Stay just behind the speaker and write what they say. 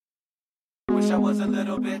I was a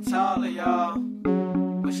little bit taller, y'all.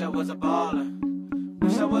 Wish I was a baller.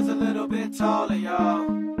 Wish I was a little bit taller, y'all.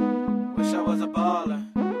 Wish I was a baller.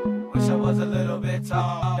 Wish I was a little bit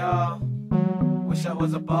taller, y'all. Wish I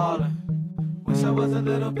was a baller. Wish I was a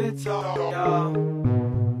little bit taller, y'all.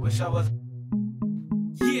 Wish I was.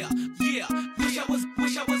 Yeah, yeah. Wish I was,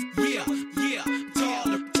 yeah, yeah.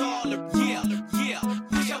 Taller, yeah, yeah.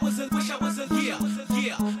 Wish I was a, yeah,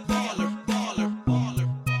 yeah. Baller.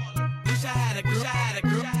 Wish I had a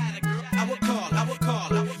girl, I would call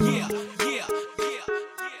her, yeah.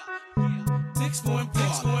 6'4" and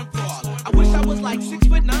baller. I wish I was like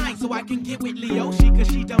 6'9" so I can get with Leoshi, cause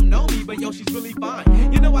she don't know me, but yo, she's really fine.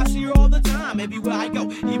 You know I see her all the time, everywhere I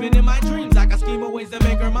go. Even in my dreams, I got scheme of ways to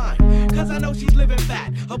make her mine. Cause I know she's living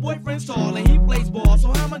fat. Her boyfriend's tall and he plays ball,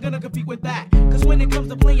 so how am I gonna compete with that? Cause when it comes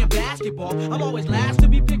to playing basketball, I'm always last to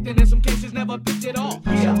be picked and in some cases never picked at all.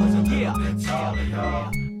 Wish I was a little bit taller,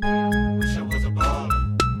 y'all. Wish I was a baller.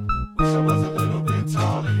 Wish I was a little bit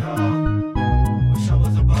taller, y'all. Wish I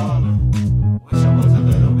was a baller. Wish I was a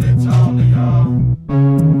little bit taller, y'all.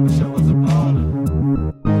 Wish I was a baller.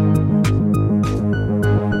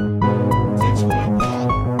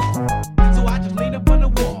 So I just lean up on the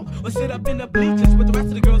wall or sit up in the bleachers with the rest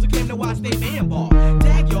of the girls who came to watch they man ball.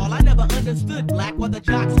 Dag y'all, I never understood black while the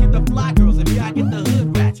jocks get the fly girls and me I get the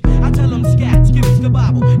hood rats. I tell them scat, skip the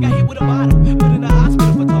bobble, got hit with a bottle, put in the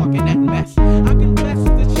hospital for talking that mess. I confess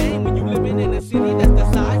it's a shame when you living in a city that's the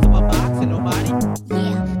size of a box and nobody.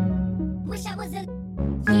 Yeah, wish I was a,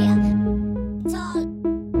 yeah, tall,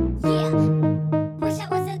 yeah, wish I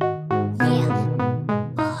was a, yeah,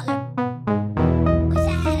 baller. Wish I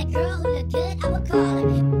had a girl who looked good, I would call her.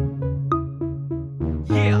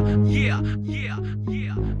 Yeah.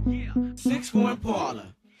 6'4" and baller.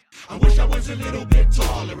 I wish I was a little bit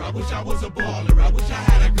taller. I wish I was a baller. I wish I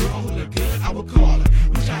had a girl who looked good, I would call her.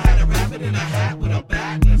 Wish I had a rabbit in a hat with a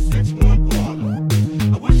bat and a 6'4" and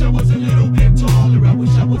baller. I wish I was a little bit taller. I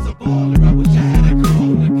wish I was a baller. I wish I had a girl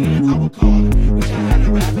who looked good, I would call her. Wish I had a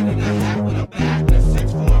rabbit in a hat with a bat and a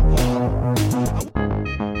 6'4" and baller.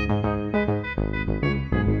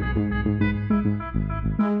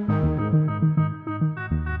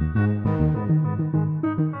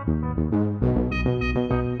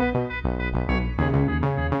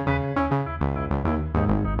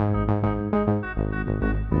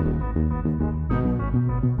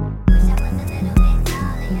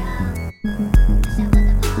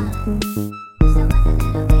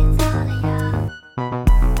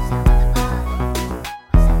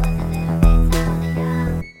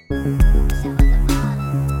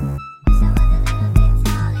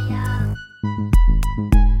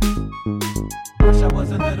 Wish I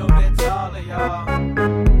was a little bit taller, y'all.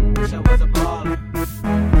 Wish I was a baller.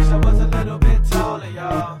 Wish I was a little bit taller,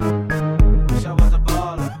 y'all. Wish I was a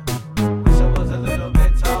baller. Wish I was a little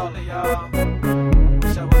bit taller, y'all.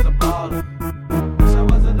 Wish I was a baller. Wish I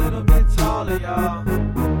was a little bit taller, y'all.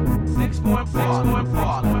 6'4" and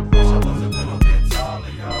baller. Wish I was a little bit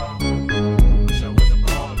taller, y'all. Wish I was a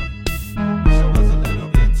baller. Wish I was a little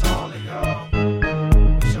bit taller, y'all.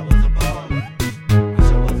 Wish I was a baller.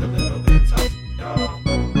 Wish I was a little bit taller, y'all.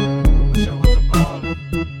 Wish I was a baller.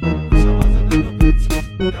 Wish I was a little bit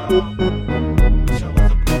taller, y'all. Wish I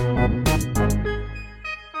was a baller.